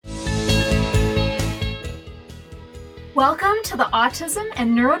Welcome to the Autism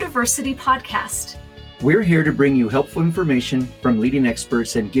and Neurodiversity Podcast. We're here to bring you helpful information from leading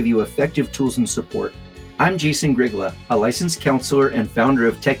experts and give you effective tools and support. I'm Jason Grigla, a licensed counselor and founder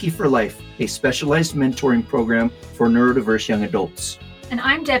of Techie for Life, a specialized mentoring program for neurodiverse young adults. And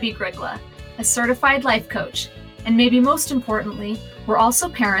I'm Debbie Grigla, a certified life coach. And maybe most importantly, we're also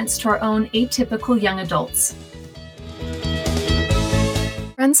parents to our own atypical young adults.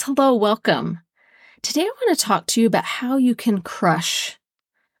 Friends, hello, welcome. Today I want to talk to you about how you can crush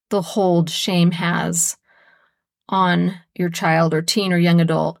the hold shame has on your child or teen or young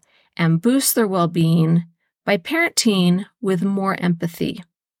adult and boost their well-being by parenting with more empathy.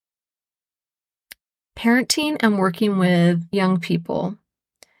 Parenting and working with young people,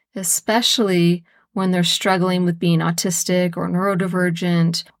 especially when they're struggling with being autistic or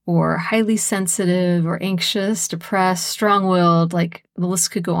neurodivergent or highly sensitive or anxious, depressed, strong-willed, like the list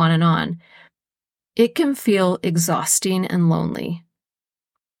could go on and on. It can feel exhausting and lonely.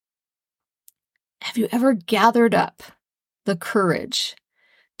 Have you ever gathered up the courage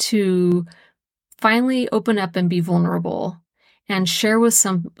to finally open up and be vulnerable and share with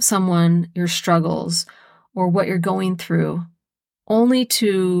someone your struggles or what you're going through, only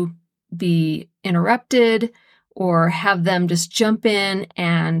to be interrupted or have them just jump in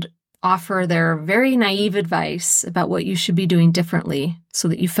and offer their very naive advice about what you should be doing differently so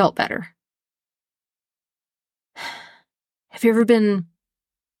that you felt better? Have you ever been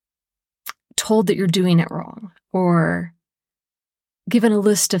told that you're doing it wrong or given a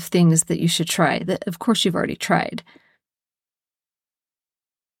list of things that you should try that, of course, you've already tried?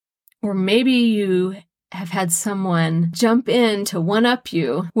 Or maybe you have had someone jump in to one-up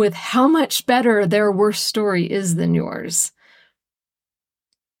you with how much better their worst story is than yours.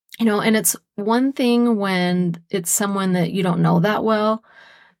 And it's one thing when it's someone that you don't know that well,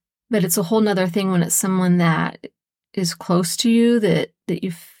 but it's a whole nother thing when it's someone that is close to you that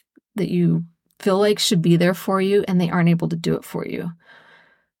you feel like should be there for you and they aren't able to do it for you.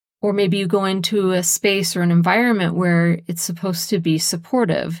 Or maybe you go into a space or an environment where it's supposed to be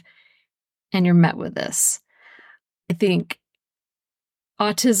supportive and you're met with this. I think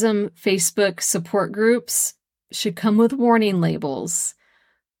autism Facebook support groups should come with warning labels.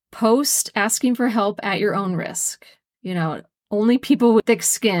 Post asking for help at your own risk. Only people with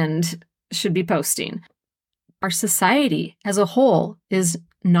thick-skinned should be posting. Our society as a whole is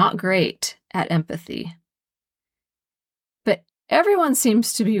not great at empathy. But everyone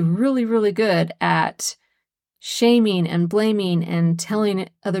seems to be really, really good at shaming and blaming and telling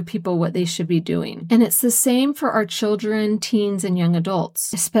other people what they should be doing. And it's the same for our children, teens, and young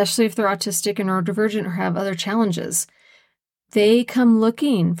adults, especially if they're autistic and neurodivergent or have other challenges. They come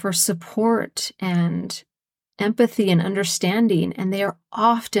looking for support and empathy and understanding, and they are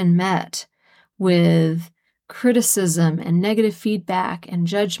often met with criticism and negative feedback and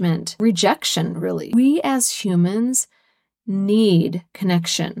judgment, rejection, really. We as humans need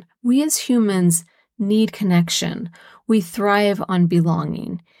connection. We as humans need connection. We thrive on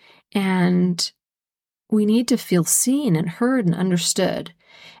belonging, and we need to feel seen and heard and understood.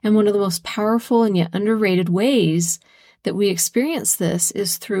 And one of the most powerful and yet underrated ways that we experience this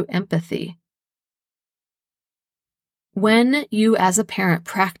is through empathy. When you as a parent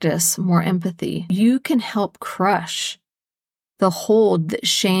practice more empathy, you can help crush the hold that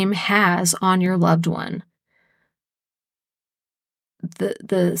shame has on your loved one.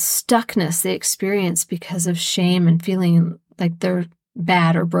 The stuckness they experience because of shame and feeling like they're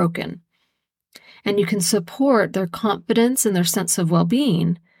bad or broken. And you can support their confidence and their sense of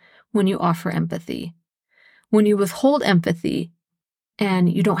well-being when you offer empathy. When you withhold empathy and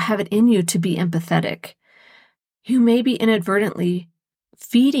you don't have it in you to be empathetic, you may be inadvertently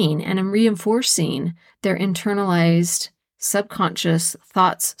feeding and reinforcing their internalized subconscious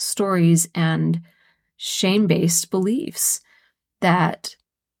thoughts, stories, and shame-based beliefs that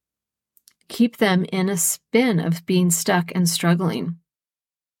keep them in a spin of being stuck and struggling.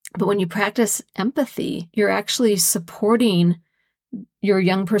 But when you practice empathy, you're actually supporting your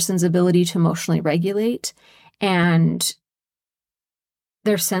young person's ability to emotionally regulate and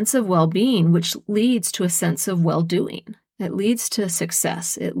their sense of well-being, which leads to a sense of well-doing. It leads to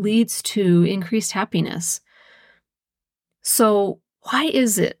success. It leads to increased happiness. So why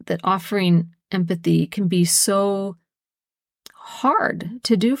is it that offering empathy can be so hard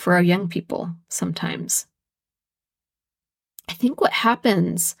to do for our young people sometimes? I think what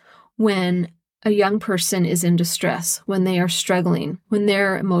happens when a young person is in distress, when they are struggling, when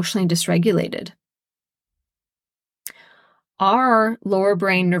they're emotionally dysregulated, our lower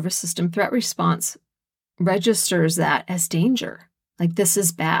brain nervous system threat response registers that as danger, like this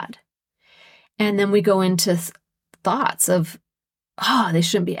is bad. And then we go into thoughts of, oh, they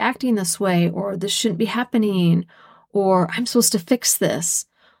shouldn't be acting this way, or this shouldn't be happening, or I'm supposed to fix this.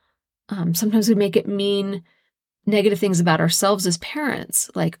 Sometimes we make it mean negative things about ourselves as parents,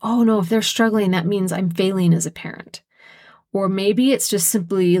 like, oh no, if they're struggling, that means I'm failing as a parent. Or maybe it's just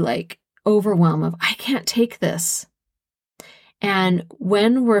simply like overwhelm of, I can't take this. And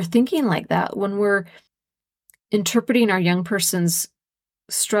when we're thinking like that, when we're interpreting our young person's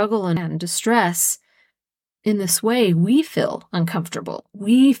struggle and distress in this way, we feel uncomfortable.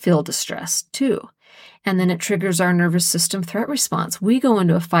 We feel distressed too. And then it triggers our nervous system threat response. We go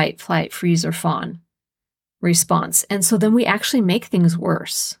into a fight, flight, freeze, or fawn response. And so then we actually make things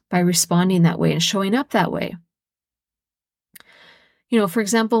worse by responding that way and showing up that way. For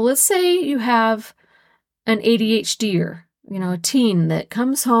example, let's say you have an ADHDer, a teen that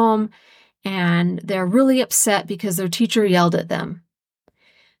comes home and they're really upset because their teacher yelled at them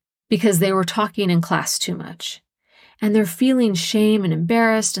because they were talking in class too much. And they're feeling shame and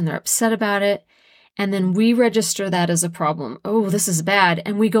embarrassed and they're upset about it. And then we register that as a problem. Oh, this is bad.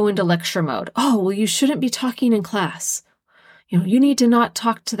 And we go into lecture mode. Oh, well, you shouldn't be talking in class. You need to not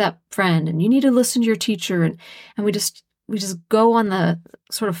talk to that friend and you need to listen to your teacher. And we just go on the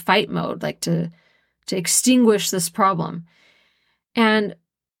sort of fight mode, like to extinguish this problem. And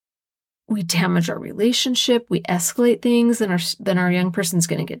we damage our relationship. We escalate things. Then our young person's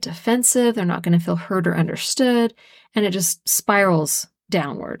going to get defensive. They're not going to feel heard or understood. And it just spirals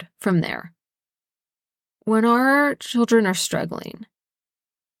downward from there. When our children are struggling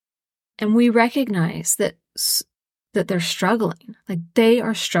and we recognize that they're struggling, like they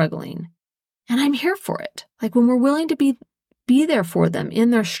are struggling, and I'm here for it. Like when we're willing to be there for them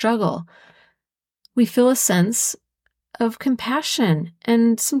in their struggle, we feel a sense of compassion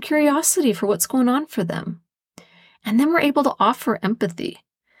and some curiosity for what's going on for them. And then we're able to offer empathy.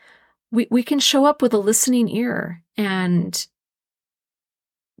 We can show up with a listening ear and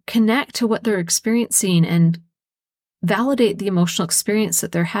connect to what they're experiencing and validate the emotional experience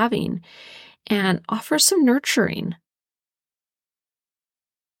that they're having and offer some nurturing.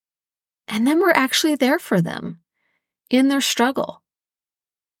 And then we're actually there for them in their struggle.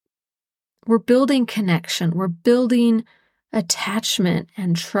 We're building connection. We're building attachment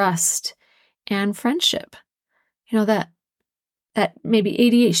and trust and friendship. That maybe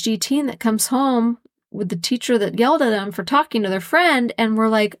ADHD teen that comes home with the teacher that yelled at them for talking to their friend, and we're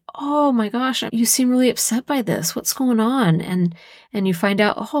like, oh my gosh, you seem really upset by this. What's going on? And you find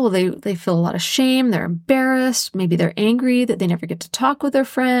out, oh, they feel a lot of shame. They're embarrassed. Maybe they're angry that they never get to talk with their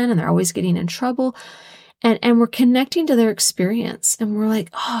friend and they're always getting in trouble. And we're connecting to their experience. And we're like,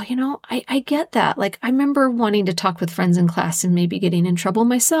 oh, I get that. Like, I remember wanting to talk with friends in class and maybe getting in trouble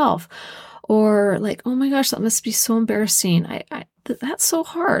myself. Or like, oh my gosh, that must be so embarrassing. That's so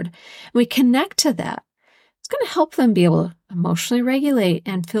hard. We connect to that. It's going to help them be able to emotionally regulate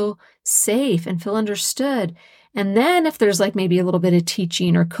and feel safe and feel understood. And then if there's like maybe a little bit of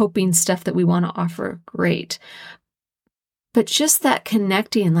teaching or coping stuff that we want to offer, great. But just that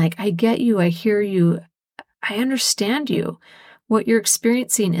connecting, like, I get you, I hear you, I understand you, what you're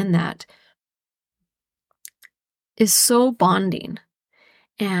experiencing in that is so bonding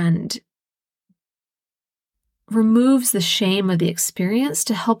and removes the shame of the experience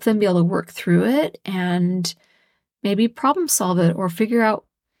to help them be able to work through it and maybe problem solve it or figure out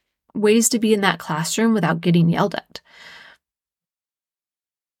ways to be in that classroom without getting yelled at.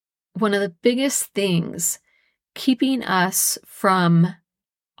 One of the biggest things keeping us from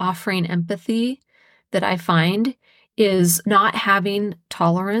offering empathy that I find is not having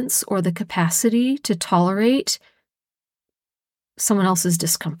tolerance or the capacity to tolerate someone else's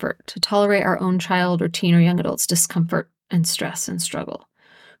discomfort, to tolerate our own child or teen or young adult's discomfort and stress and struggle.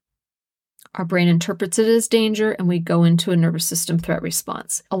 Our brain interprets it as danger and we go into a nervous system threat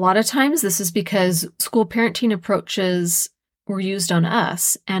response. A lot of times this is because school parenting approaches were used on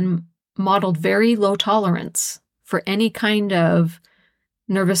us and modeled very low tolerance for any kind of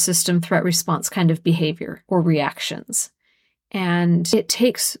nervous system threat response kind of behavior or reactions. And it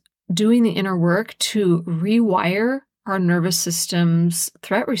takes doing the inner work to rewire our nervous system's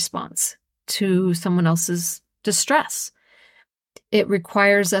threat response to someone else's distress. It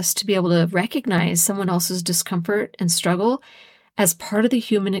requires us to be able to recognize someone else's discomfort and struggle as part of the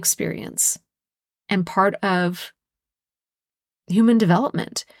human experience and part of human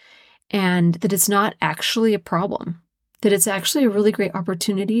development, and that it's not actually a problem, that it's actually a really great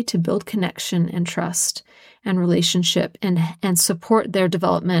opportunity to build connection and trust and relationship and support their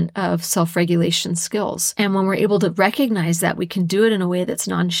development of self-regulation skills. And when we're able to recognize that, we can do it in a way that's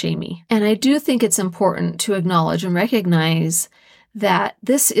non-shamey. And I do think it's important to acknowledge and recognize that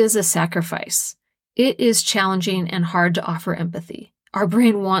this is a sacrifice. it is challenging and hard to offer empathy. Our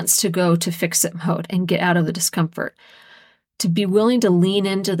brain wants to go to fix-it mode and get out of the discomfort, to be willing to lean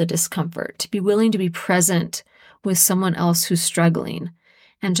into the discomfort, to be willing to be present with someone else who's struggling,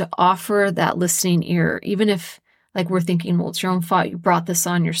 and to offer that listening ear, even if like we're thinking, well, it's your own fault, you brought this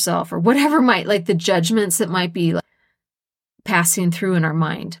on yourself, or whatever might, like the judgments that might be like passing through in our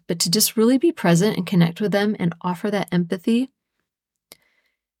mind, but to just really be present and connect with them and offer that empathy.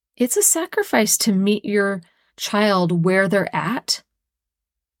 It's a sacrifice to meet your child where they're at,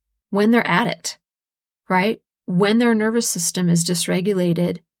 when they're at it, right? When their nervous system is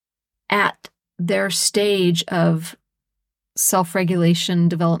dysregulated at their stage of self-regulation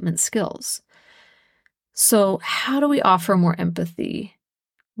development skills. So how do we offer more empathy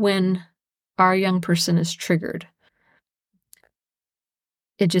when our young person is triggered?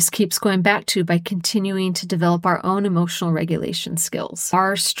 It just keeps going back to by continuing to develop our own emotional regulation skills,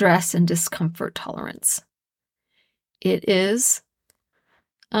 our stress and discomfort tolerance. It is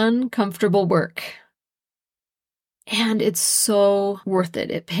uncomfortable work, and it's so worth it.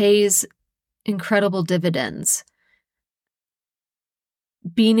 It pays incredible dividends.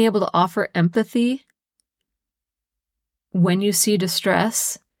 Being able to offer empathy when you see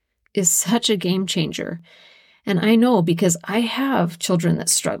distress is such a game changer. And I know because I have children that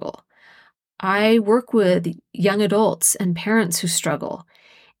struggle. I work with young adults and parents who struggle.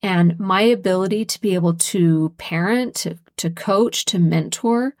 And my ability to be able to parent, to coach, to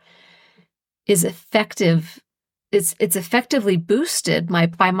mentor is effective. It's effectively boosted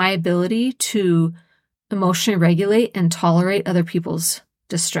by my ability to emotionally regulate and tolerate other people's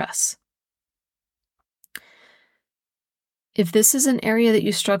distress. If this is an area that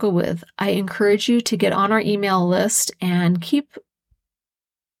you struggle with, I encourage you to get on our email list and keep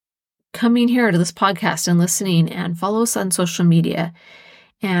coming here to this podcast and listening, and follow us on social media.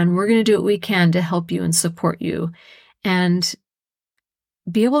 And we're going to do what we can to help you and support you and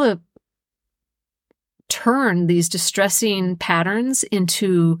be able to turn these distressing patterns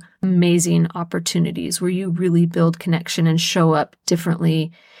into amazing opportunities where you really build connection and show up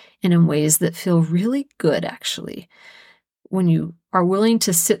differently and in ways that feel really good, actually. When you are willing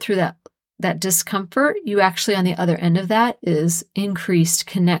to sit through that discomfort, you actually, on the other end of that, is increased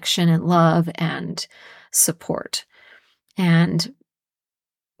connection and love and support. And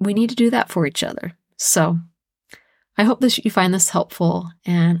we need to do that for each other. So I hope that you find this helpful,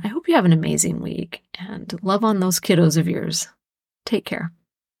 and I hope you have an amazing week, and love on those kiddos of yours. Take care.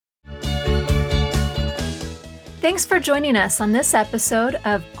 Thanks for joining us on this episode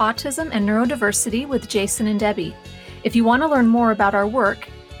of Autism and Neurodiversity with Jason and Debbie. If you want to learn more about our work,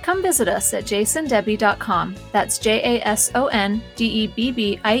 come visit us at jasondebbie.com. That's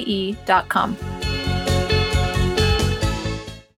JASONDEBBIE.com.